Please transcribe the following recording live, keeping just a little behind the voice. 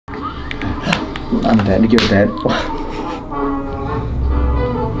I'm dead. You're dead.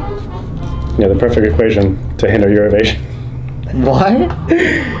 Yeah, the perfect equation to hinder your evasion. What?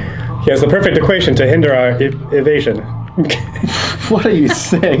 He has the perfect equation to hinder our evasion. What are you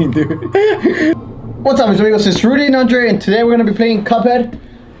saying, dude? What's up, amigos? It's Rudy and Andrei, and today we're gonna be playing CUPHEAD.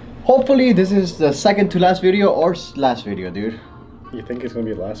 Hopefully, this is the second to last video or last video, dude. You think it's gonna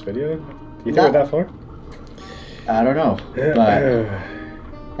be the last video? You think we're that far? I don't know, but it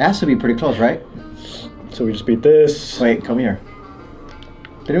has to be pretty close, right? So we just beat this. Wait, come here.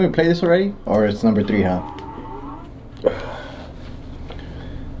 Didn't we play this already? Or it's number 3, huh?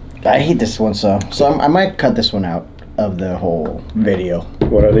 I hate this one, so I might cut this one out of the whole video.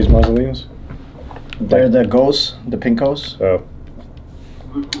 What are these mausoleums? They're the ghosts, the pink ghosts. Oh.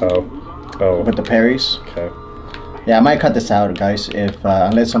 With the parries. Okay. Yeah, I might cut this out, guys, if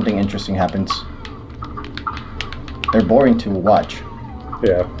unless something interesting happens. They're boring to watch.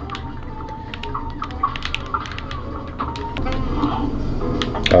 Yeah.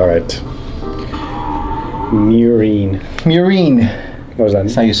 All right. Murine. Murine. What was that?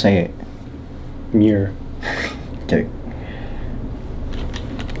 That's how you say it. Mur. Okay.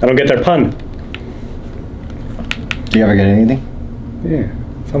 I don't get their pun. Do you ever get anything? Yeah,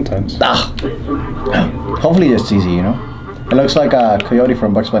 sometimes. Ah. Hopefully it's easy, you know? It looks like a coyote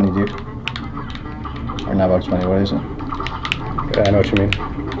from Bugs Bunny, dude. Or not Bugs Bunny, what is it? Yeah, I know what you mean.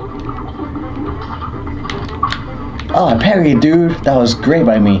 Oh, I parried, dude. That was great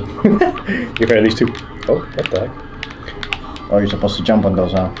by me. You parried these two. Oh, what the heck? Oh, you're supposed to jump on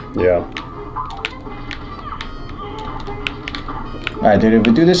those, huh? Yeah. Alright, dude, if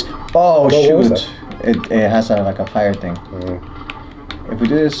we do this... Oh, what was shoot. It has like a fire thing. If we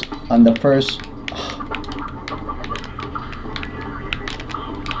do this on the first...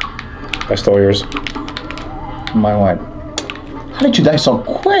 I stole yours. Mine what? How did you die so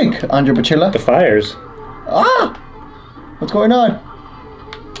quick, Andrei Bachilla? The fires. Ah! What's going on?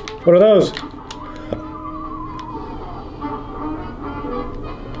 What are those?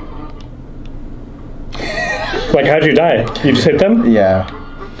 Like, how'd you die? You just hit them? Yeah.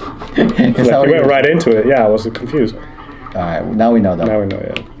 Like, you went right into it. Yeah, I was confused. Alright, now we know that. Now we know,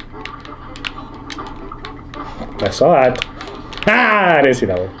 yeah. I saw it. Ah, I didn't see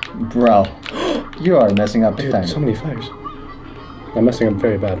that one. Bro, you are messing up big time. So many fires. I'm messing up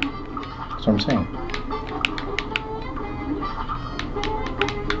very bad. That's what I'm saying.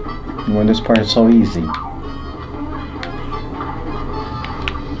 When this part is so easy.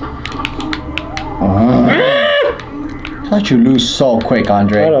 How'd you lose so quick,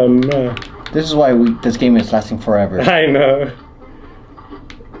 Andrei? I don't know. This is why this game is lasting forever. I know.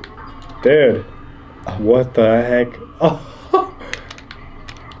 Dude. What the heck? Oh.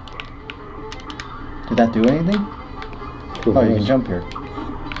 Did that do anything? Who Oh, knows? you can jump here.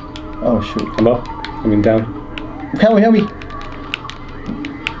 Oh, shoot. I'm up. I mean down. Help me, help me.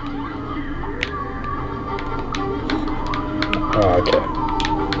 Oh, okay.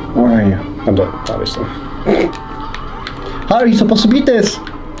 Where are you? I'm dead, obviously. How are you supposed to beat this?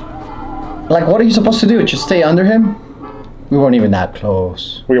 Like, what are you supposed to do? Just stay under him? We weren't even that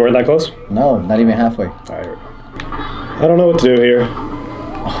close. We weren't that close? No, not even halfway. Alright. I don't know what to do here.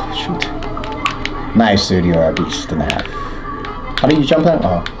 Oh, shoot. Nice, dude. You're a beast and a half. How do you jump that?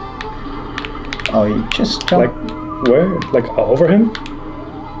 Oh. Oh, you just jump. Like, where? Like, over him?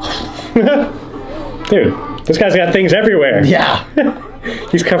 Dude, this guy's got things everywhere. Yeah.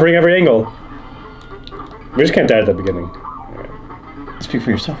 He's covering every angle. We just can't die at the beginning. Speak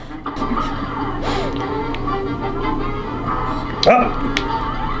for yourself.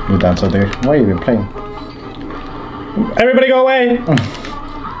 Oh! You're down so dude. Why are you even playing? Everybody go away!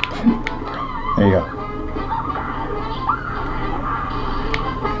 There you go.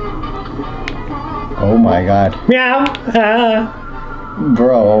 Oh my god. Meow! Ah.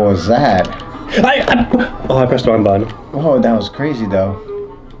 Bro, what was that? I pressed the wrong button. Oh, that was crazy though.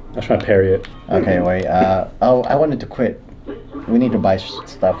 I was trying to parry it. Okay, wait. Oh, I wanted to quit. We need to buy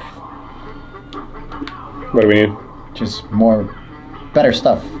stuff. What do we need? Just more, better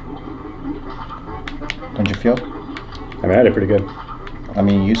stuff. Don't you feel? I mean, I did pretty good. I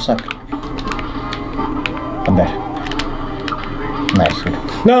mean, you suck. I'm dead. Nice, dude.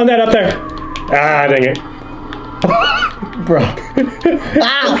 No, I'm dead up there. Ah, dang it. Bro.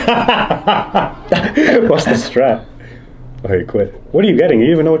 Ah! What's the strat? Oh, you quit. What are you getting? You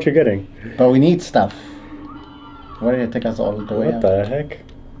don't even know what you're getting. But we need stuff. Why did it take us all the way What out? the heck?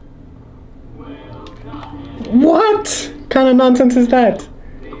 What kind of nonsense is that?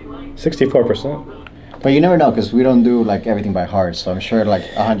 64%. But you never know, because we don't do like everything by heart, so I'm sure like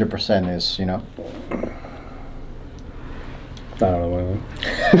 100% is, you know. don't know what.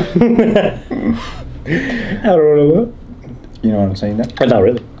 I don't know what. You know what I'm saying then? Not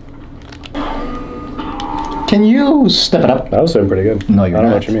really. Can you step it up? That was doing pretty good. No, you're I don't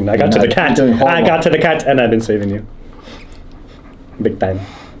know not. what you mean. I You're got to the not. cat. You're doing horrible. I got to the cat, and I've been saving you. Big time.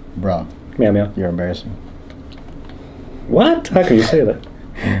 Bro, Meow meow. you're embarrassing. What? How can you say that?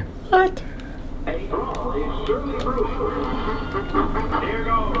 What?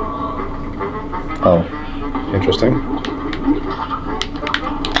 Oh. Interesting.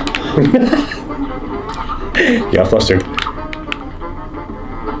 You got flustered.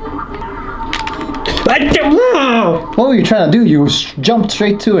 What were you trying to do? You jumped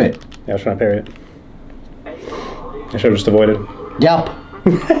straight to it. Yeah, I was trying to parry it. I should have just avoided. Yup.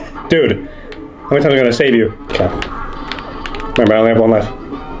 Dude, how many times am I gonna save you? Okay. Remember, I only have one life.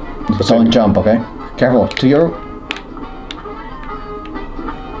 Don't jump, okay? Careful. To your...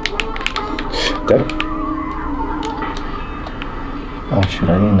 Dead. Oh shoot,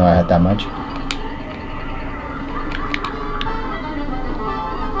 I didn't know I had that much.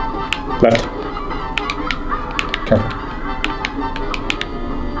 Left. Careful.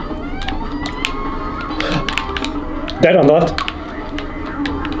 Dead on the left.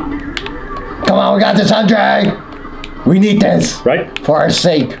 Come on, we got this, Andrei! We need this! Right? For our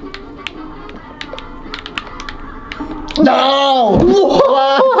sake. No!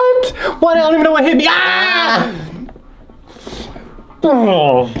 What? What? I don't even know what hit me. Ah!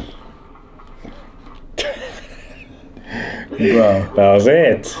 Oh. Bro, That was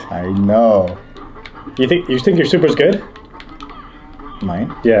it. I know. You think your super's good?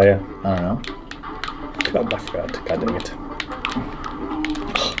 Mine? Yeah, yeah. I don't know. Oh, I forgot. God dang it.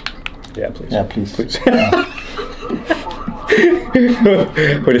 Yeah, please. Yeah, please. Please.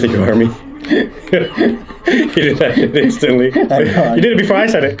 What do you think you are, me? You did that instantly. I know. You did it before I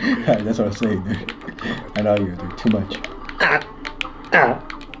said it. That's what I'm saying, dude. I know you're doing too much.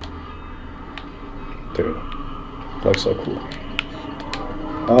 Dude, looks so cool.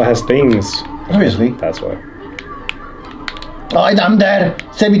 Oh, it has things. Obviously. That's why. Oh, I'm dead.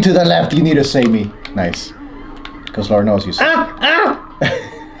 Save me to the left. You need to save me. Nice. Because Lord knows you.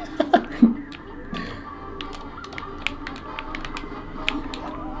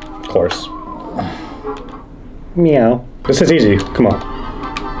 Of course. Meow. This is easy. Come on.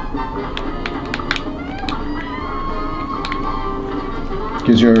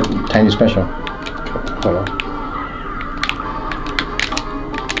 Use your tiny special. Hold on.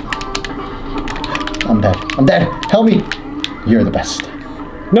 I'm dead. I'm dead. Help me. You're the best.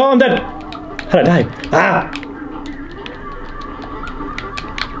 No, I'm dead. How'd I die? Ah!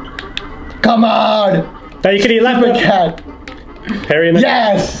 Come on. Now you kitty left. Stupid cat. Parry in the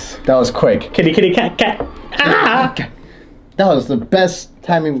Yes. That was quick. kitty cat. Ah! That was the best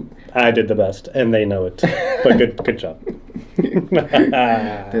timing. I did the best, and they know it. But good job. Dude,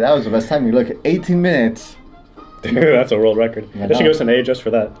 that was the best timing. Look, 18 minutes. Dude, that's a world record. I This should know. go to an A just for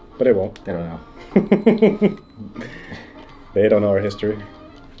that, but it won't. They don't know. They don't know our history.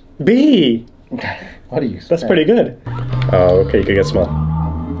 B. What do you expect? That's pretty good. Oh, okay, you could get small.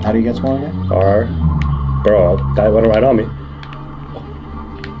 How do you get small again? R. Bro, that went right on me.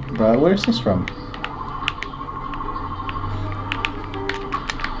 Bro, where's this from?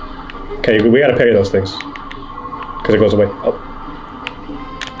 Okay, we gotta parry those things. Because it goes away. Oh.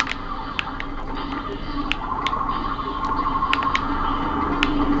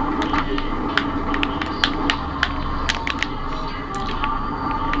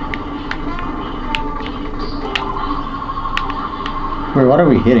 Wait, what are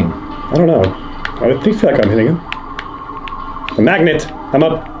we hitting? I don't know. I feel like I'm hitting him. A magnet! I'm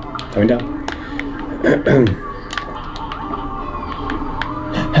up. Coming down.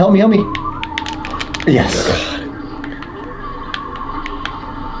 Help me, help me. Yes.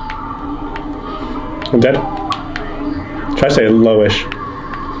 I'm dead. Try to say lowish.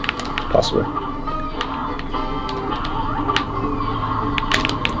 Possibly.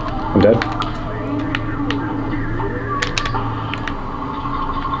 I'm dead.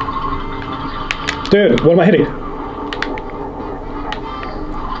 Dude, what am I hitting?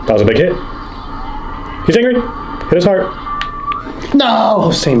 That was a big hit. He's angry. Hit his heart. No!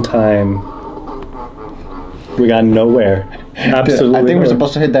 Oh, same time. We got nowhere. Absolutely. I think we're nowhere.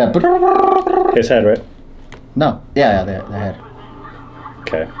 supposed to hit that. His head, right? No. Yeah, the head.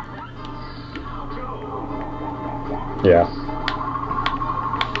 Okay. Yeah.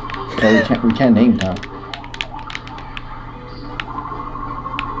 Well, we can't aim now.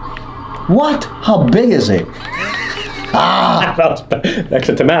 What? How big is it? Ah! That was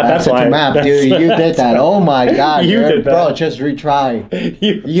exit to map. That's why. To map, dude. You did that. Oh my god. You did that. Bro, just retry.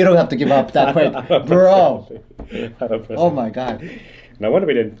 You don't have to give up that quick. Bro. Oh my god. No wonder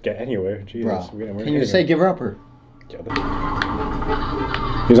we didn't get anywhere. Jesus. Bro. Can you say give her up or?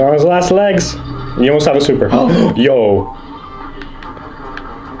 He's on his last legs. And you almost have a super. Yo.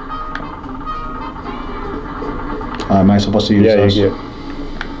 Am I supposed to use those? Yeah.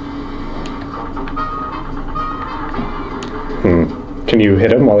 Can you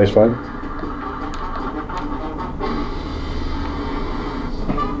hit him while he's flying?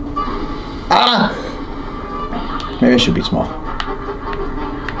 Ah! Maybe it should be small.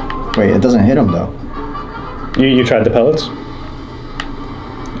 Wait, it doesn't hit him though. You tried the pellets?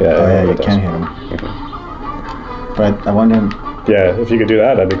 Yeah. Oh yeah, you can hit him. But I wonder. Yeah, if you could do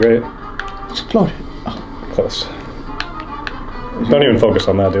that, that'd be great. Explode. Oh. Close. Don't even focus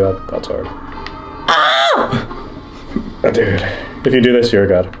on that, dude. That's hard. Ah! Dude, if you do this, you're a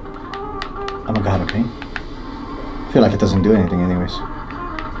god. I'm a god, okay? I feel like it doesn't do anything anyways.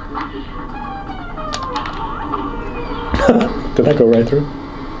 Did that go right through?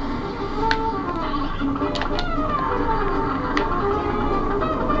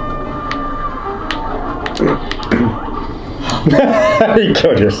 You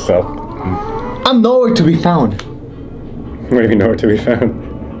killed yourself. I'm nowhere to be found. What do you mean nowhere to be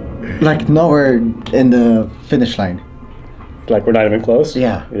found? Like nowhere in the finish line. Like we're not even close?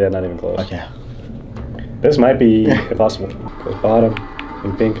 Yeah. Yeah, not even close. Okay. This might be impossible. Goes bottom,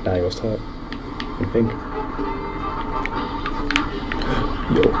 in pink, now he goes top. In pink.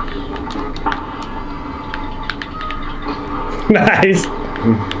 Yo. Nice!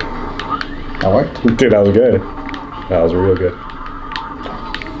 That worked? Dude, that was good. That was real good.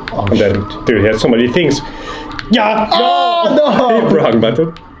 Oh, I'm dead. Dude, he had so many things. Yeah! Oh, no! Wrong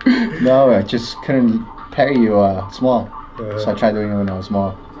button. No, I just couldn't parry you small. So I tried doing it when I was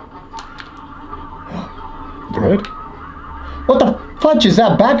small. Good. What the fudge is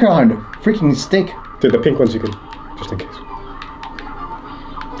that background? Freaking stick. Dude, the pink ones you can, just in case.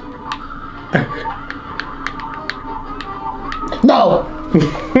 No!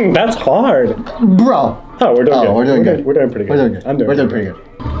 That's hard. Bro. Oh, we're doing good. We're doing good. We're doing pretty good. We're doing good. I'm doing We're doing pretty good.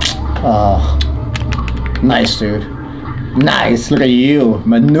 Oh. Nice, dude. Nice. Look at you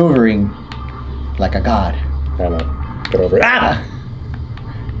maneuvering like a god. I know. Get over it. Ah!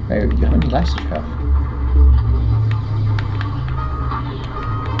 Hey, how many lives do you have?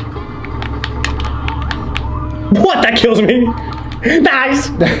 What? That kills me. Nice.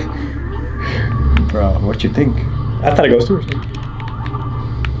 Bro, what you think? I thought it goes through or something.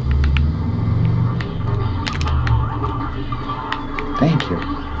 Thank you.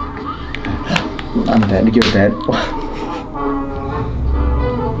 I'm dead. You're dead.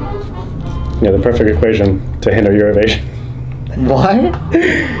 Yeah, the perfect equation to hinder your evasion. What?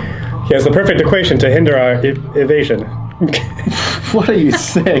 He has the perfect equation to hinder our evasion. What are you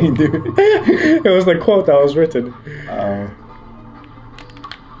saying, dude? It was the quote that was written.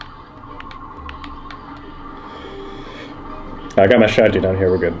 I got my strategy down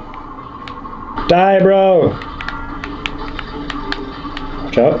here. We're good. Die, bro!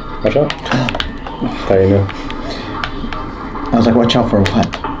 Watch out. Watch out. There you know. I was like, watch out for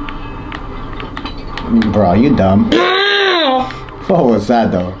what? Bro, you dumb. What was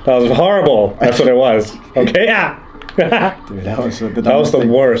that, though? That was horrible. That's what it was. Okay? Yeah. Dude, that was the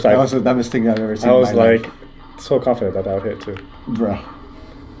worst. That was the dumbest thing I've ever seen. I was in my like, life. so confident that would hit too. Bro.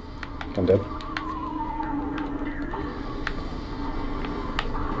 I'm dead.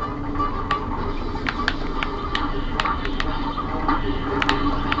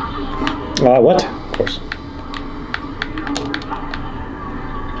 What? Of course.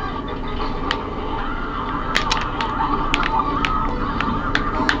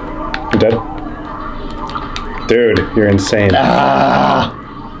 You dead? Dude, you're insane. Ah!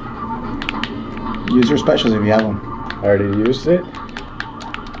 Use your specials if you have them. I already used it.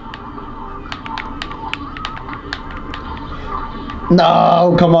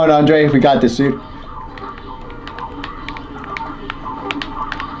 No, come on, Andrei. We got this, dude.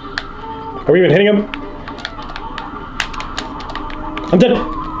 Are we even hitting him? I'm dead.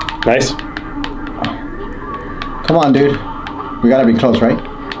 Nice. Come on, dude. We gotta be close, right?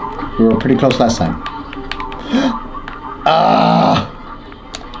 We were pretty close last time. Ah!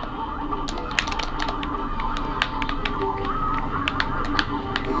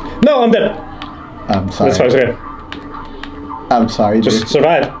 No, I'm dead. I'm sorry. That's fine, it's okay. I'm sorry, dude. Just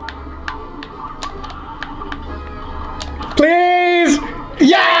survive. Please!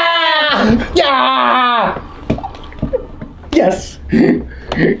 Yeah! Yeah! Yes!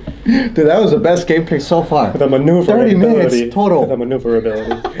 Dude, that was the best gameplay so far. The maneuverability. 30 minutes total. The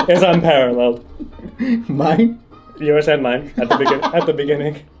maneuverability is unparalleled. Mine? Yours and mine at the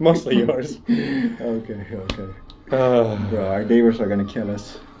beginning. Mostly yours. Okay. Bro, our neighbors are gonna kill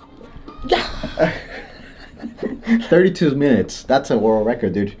us. Yeah. 32 minutes. That's a world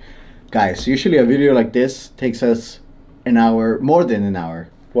record, dude. Guys, usually a video like this takes us an hour, more than an hour.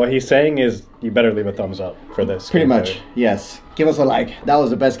 What he's saying is you better leave a thumbs up for this. Pretty much, yes. Give us a like. That was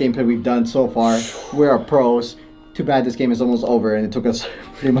the best gameplay we've done so far. We're pros. Too bad this game is almost over and it took us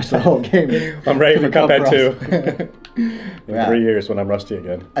pretty much the whole game. I'm ready for Cuphead 2. In 3 years when I'm rusty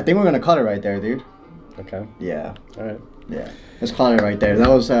again. I think we're gonna call it right there, dude. Okay. Yeah. Alright. Yeah. Let's call it right there. That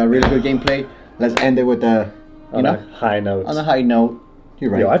was a really good gameplay. Let's end it with a, on a high note. On a high note.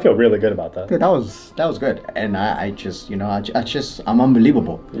 You're right. Yo, I feel really good about that. Dude, that was good. And I just, I'm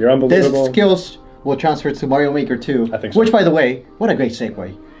unbelievable. You're unbelievable. This skills will transfer to Mario Maker 2. I think so. Which, by the way, what a great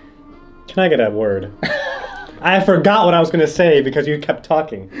segue. Can I get a word? I forgot what I was going to say because you kept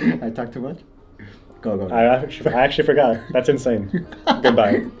talking. I talked too much? Go. I actually forgot. That's insane.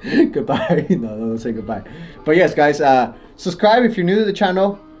 Goodbye. Goodbye. No, don't say goodbye. But yes, guys, subscribe if you're new to the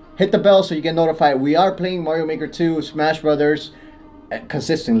channel. Hit the bell so you get notified. We are playing Mario Maker 2, Smash Brothers,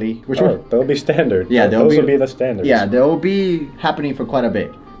 consistently. They'll be standard. Yeah, those will be the standards. Yeah, they'll be happening for quite a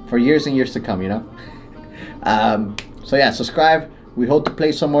bit. For years and years to come, you know? So yeah, subscribe. We hope to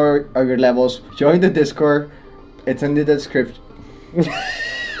play some more of your levels. Join the Discord. It's in the description.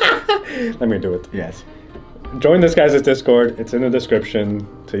 Let me do it. Yes. Join this guy's Discord. It's in the description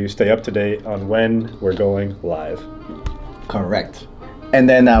so you stay up to date on when we're going live. Correct. And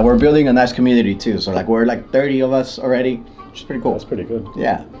then we're building a nice community too. So like we're like 30 of us already, which is pretty cool. That's pretty good.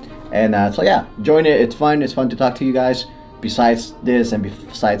 Yeah. And so yeah, join it. It's fun. It's fun to talk to you guys. Besides this and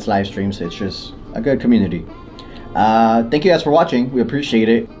besides live streams, it's just a good community. Thank you guys for watching. We appreciate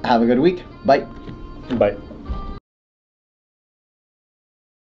it. Have a good week. Bye. Bye.